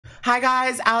Hi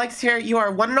guys, Alex here. You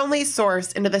are one and only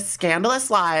source into the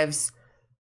scandalous lives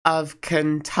of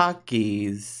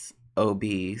Kentucky's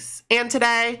obese. And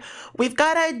today, we've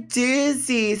got a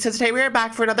doozy. So today we are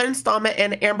back for another installment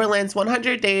in Amberlynn's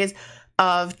 100 Days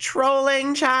of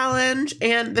Trolling Challenge.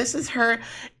 And this is her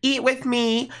Eat With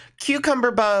Me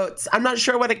cucumber boats. I'm not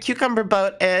sure what a cucumber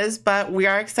boat is, but we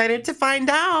are excited to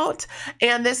find out.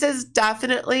 And this is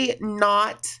definitely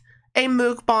not a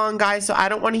mukbang, guys, so I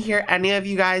don't want to hear any of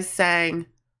you guys saying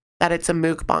that it's a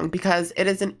mukbang because it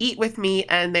is an Eat With Me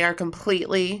and they are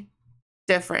completely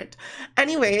different.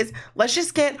 Anyways, let's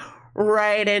just get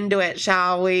right into it,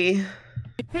 shall we?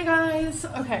 Hey guys,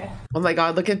 okay. Oh my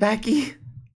god, look at Becky.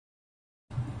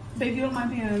 Babe, you don't mind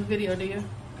being in a video, do you?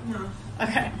 No.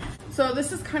 Okay, so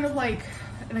this is kind of like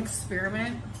an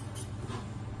experiment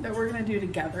that we're gonna do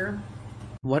together.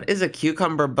 What is a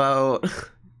cucumber boat?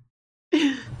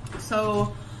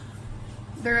 So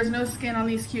there is no skin on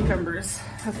these cucumbers,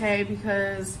 okay,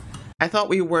 because I thought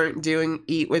we weren't doing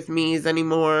Eat With Me's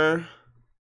anymore.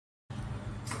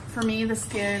 For me, the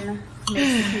skin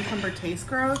makes the cucumber taste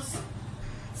gross.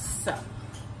 So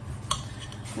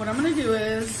what I'm gonna do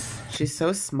is, she's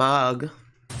so smug.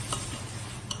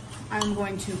 I'm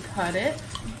going to cut it.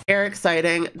 Very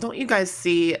exciting. Don't you guys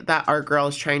see that our girl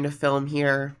is trying to film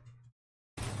here?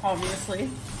 Obviously.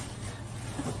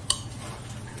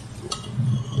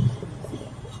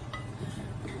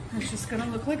 It's just gonna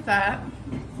look like that.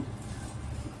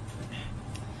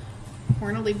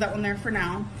 We're gonna leave that one there for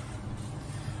now.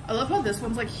 I love how this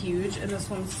one's like huge and this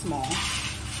one's small.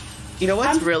 You know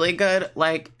what's really good?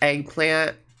 Like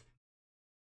eggplant,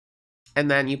 and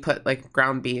then you put like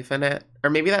ground beef in it. Or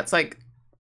maybe that's like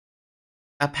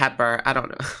a pepper. I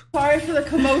don't know. Sorry for the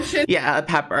commotion. Yeah, a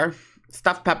pepper.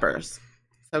 Stuffed peppers.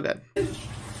 So good.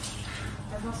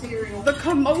 The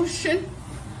commotion.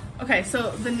 Okay, so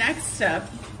the next step,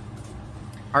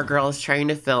 our girl is trying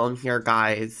to film here,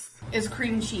 guys, is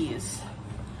cream cheese.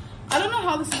 I don't know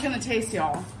how this is gonna taste,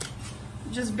 y'all.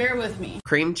 Just bear with me.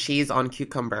 Cream cheese on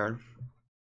cucumber.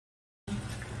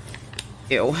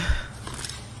 Ew.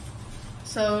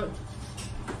 So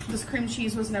this cream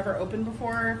cheese was never opened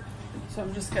before, so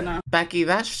I'm just gonna... Becky,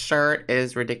 that shirt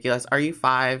is ridiculous. Are you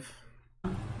 5?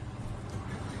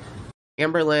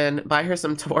 Amberlynn, buy her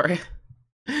some torrid.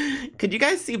 Could you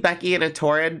guys see Becky in a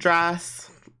torrid dress?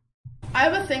 I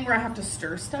have a thing where I have to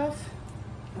stir stuff.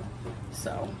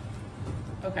 So,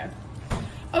 okay.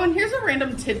 Oh, and here's a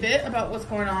random tidbit about what's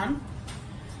going on.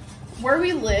 Where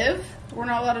we live, we're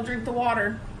not allowed to drink the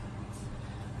water.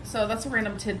 So that's a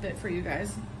random tidbit for you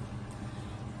guys.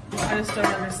 I just don't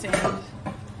understand.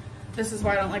 This is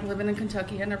why I don't like living in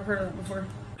Kentucky. I never heard of that before.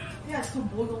 Yeah, it's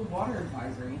called boiled water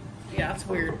advisory. Yeah, it's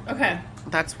weird. Okay.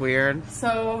 That's weird.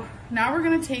 So now we're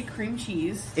gonna take cream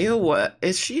cheese. Ew, what?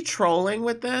 Is she trolling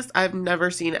with this? I've never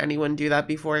seen anyone do that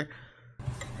before.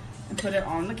 And put it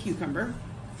on the cucumber.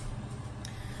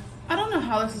 I don't know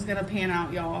how this is gonna pan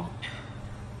out, y'all.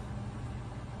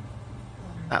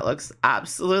 That looks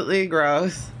absolutely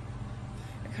gross.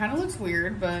 It kind of looks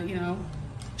weird, but you know.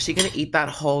 She gonna eat that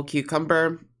whole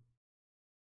cucumber?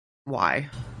 Why?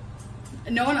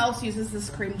 No one else uses this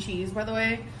cream cheese, by the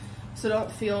way. So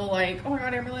don't feel like, oh my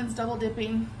god, Amberlynn's double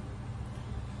dipping.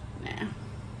 Nah.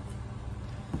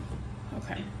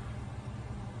 Okay.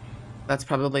 That's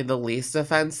probably the least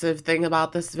offensive thing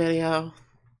about this video.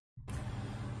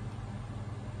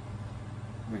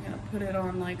 We're gonna put it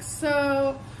on like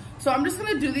so. So I'm just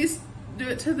gonna do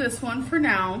it to this one for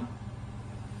now.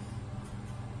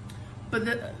 But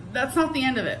that's not the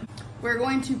end of it. We're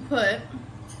going to put...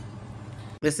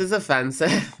 This is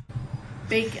offensive.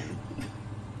 Bacon.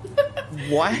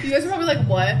 What? You guys are probably like,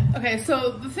 what? Okay,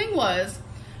 so the thing was,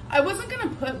 I wasn't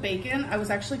gonna put bacon. I was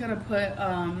actually gonna put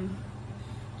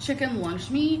chicken lunch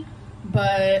meat,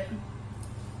 but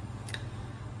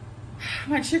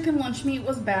my chicken lunch meat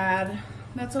was bad.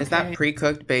 That's okay. Is that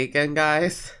pre-cooked bacon,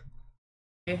 guys?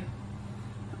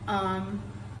 All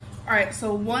right,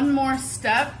 so one more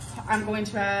step. I'm going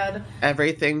to add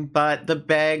everything but the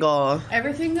bagel.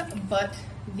 Everything but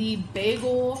the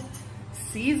bagel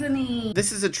seasoning.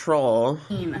 This is a troll.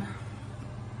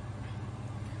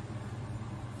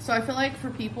 So I feel like for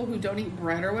people who don't eat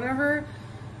bread or whatever,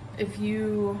 if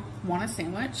you want a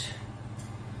sandwich,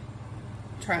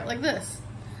 try it like this.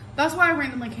 That's why I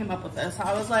randomly came up with this.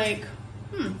 I was like,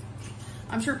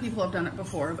 I'm sure people have done it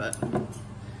before, but all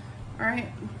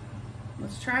right,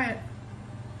 let's try it.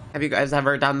 Have you guys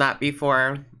ever done that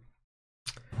before?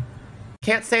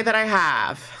 Can't say that I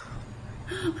have.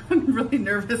 I'm really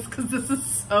nervous because this is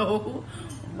so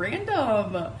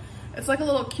random. It's like a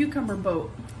little cucumber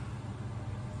boat.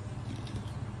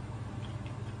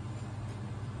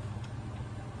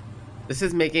 This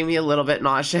is making me a little bit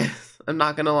nauseous. I'm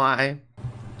not gonna lie.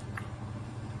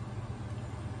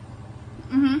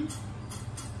 Mm-hmm.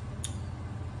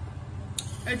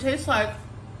 It tastes like...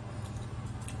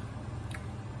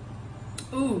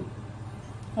 Ooh.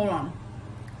 Hold on.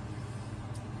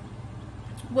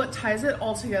 What ties it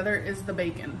all together is the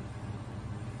bacon.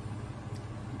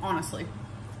 Honestly.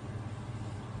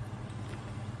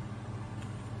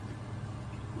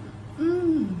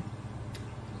 Mmm.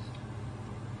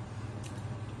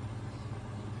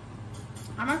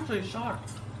 I'm actually shocked.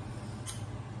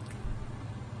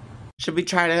 Should we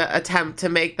try to attempt to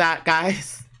make that,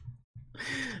 guys?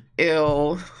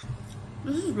 Ew.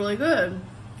 This is really good.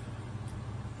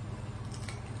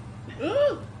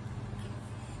 Ooh.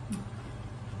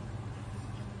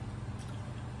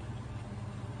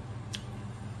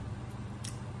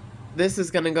 This is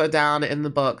gonna go down in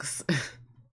the books.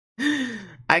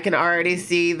 I can already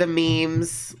see the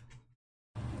memes.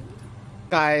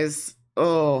 Guys,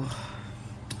 oh.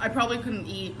 I probably couldn't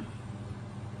eat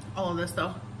all of this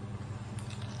though.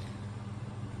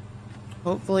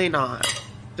 Hopefully not.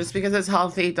 Just because it's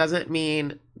healthy doesn't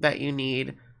mean that you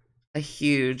need a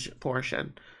huge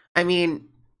portion. I mean,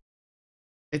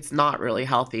 it's not really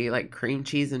healthy, like cream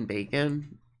cheese and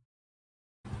bacon.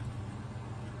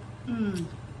 Mmm.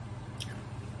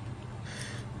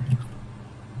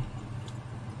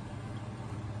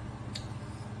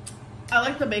 I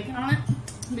like the bacon on it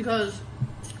because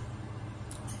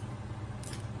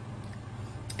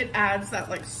it adds that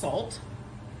like salt.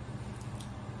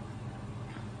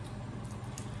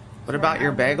 What about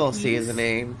your bagel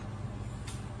seasoning?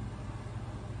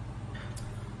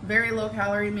 Very low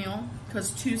calorie meal because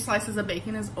 2 slices of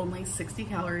bacon is only 60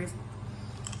 calories.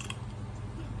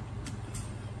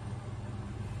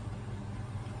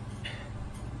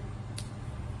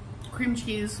 Cream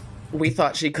cheese. We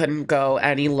thought she couldn't go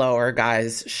any lower,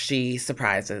 guys. She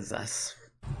surprises us.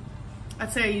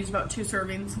 I'd say I used about 2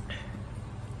 servings.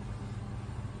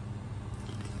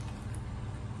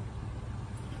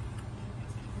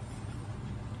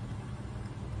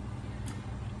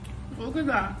 Look at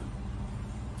that.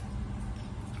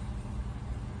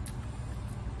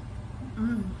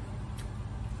 Mmm.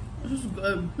 This is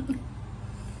good.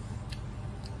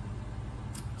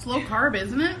 It's low carb,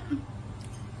 isn't it?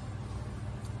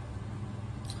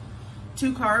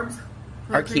 2 carbs.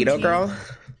 Our keto girl.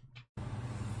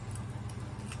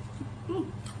 Ooh.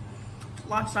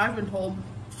 Last I've been told,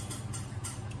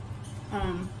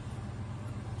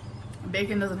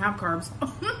 bacon doesn't have carbs.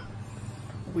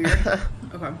 Weird.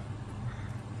 Okay.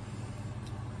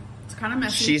 It's kind of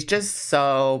messy. She's just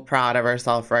so proud of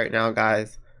herself right now,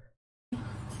 guys.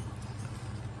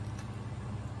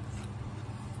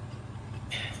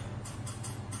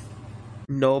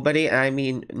 Nobody, I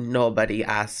mean, nobody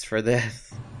asked for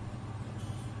this.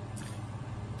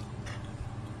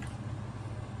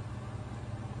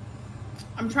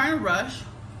 I'm trying to rush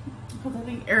because I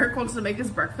think Eric wants to make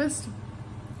his breakfast.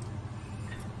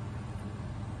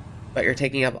 But you're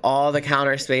taking up all the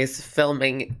counter space,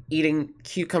 filming, eating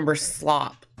cucumber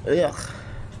slop. Ugh.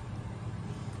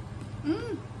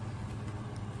 Mm.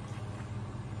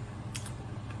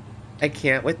 I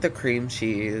can't with the cream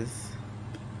cheese.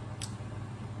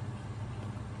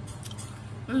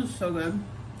 This is so good.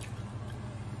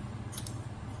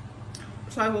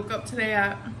 So I woke up today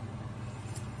I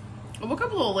woke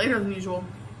up a little later than usual.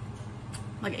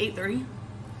 Like 8:30.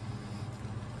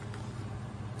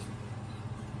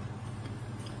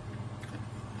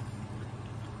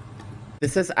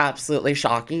 This is absolutely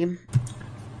shocking.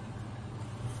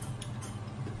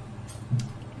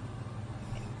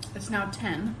 It's now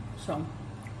 10, so.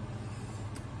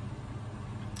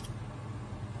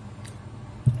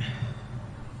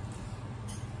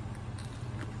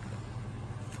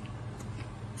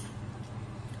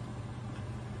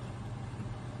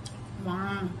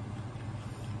 Wow.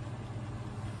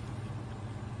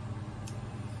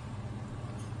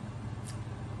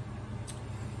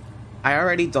 I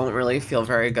already don't really feel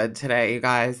very good today, you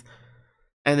guys.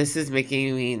 And this is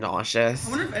making me nauseous. I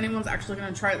wonder if anyone's actually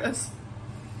going to try this.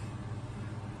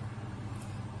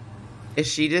 Is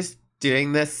she just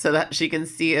doing this so that she can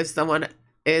see if someone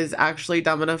is actually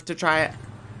dumb enough to try it?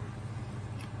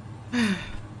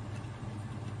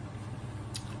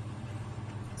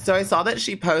 So I saw that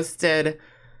she posted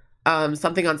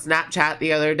something on Snapchat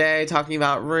the other day talking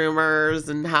about rumors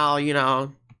and how, you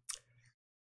know,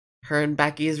 her and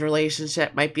Becky's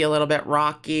relationship might be a little bit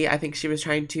rocky. I think she was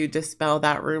trying to dispel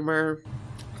that rumor.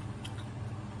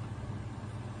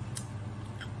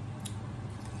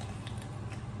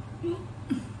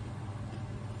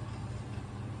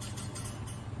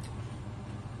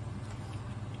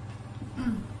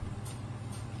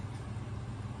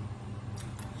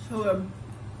 So good.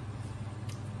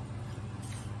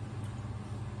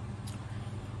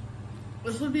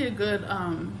 This would be a good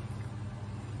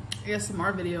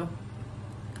ASMR video.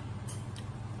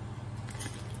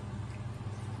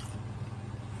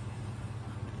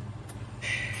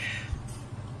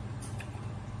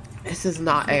 This is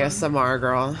not ASMR,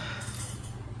 girl.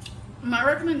 My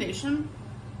recommendation,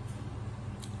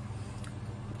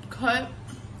 cut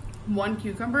 1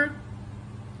 cucumber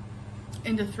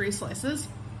into 3 slices,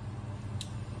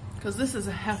 because this is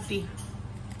a hefty.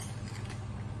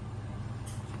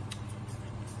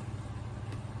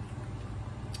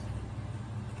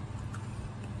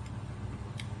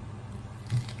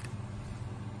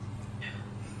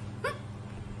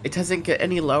 It doesn't get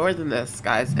any lower than this,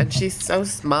 guys. And she's so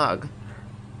smug.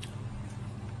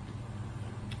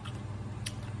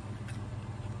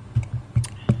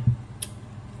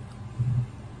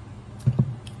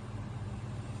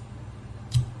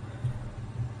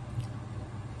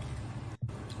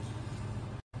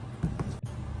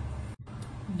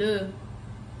 Duh.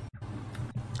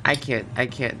 I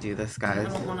can't do this, I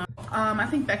guys. don't wanna. I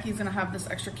think Becky's gonna have this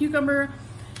extra cucumber.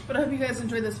 But I hope you guys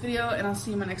enjoyed this video, and I'll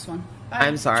see you in my next one. Bye.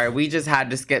 I'm sorry. We just had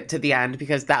to skip to the end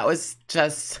because that was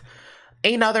just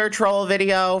another troll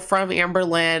video from Amber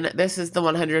Lynn. This is the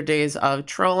 100 Days of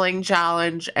Trolling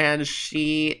Challenge, and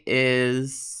she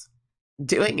is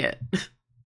doing it.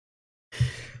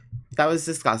 That was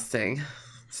disgusting.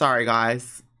 Sorry,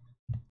 guys.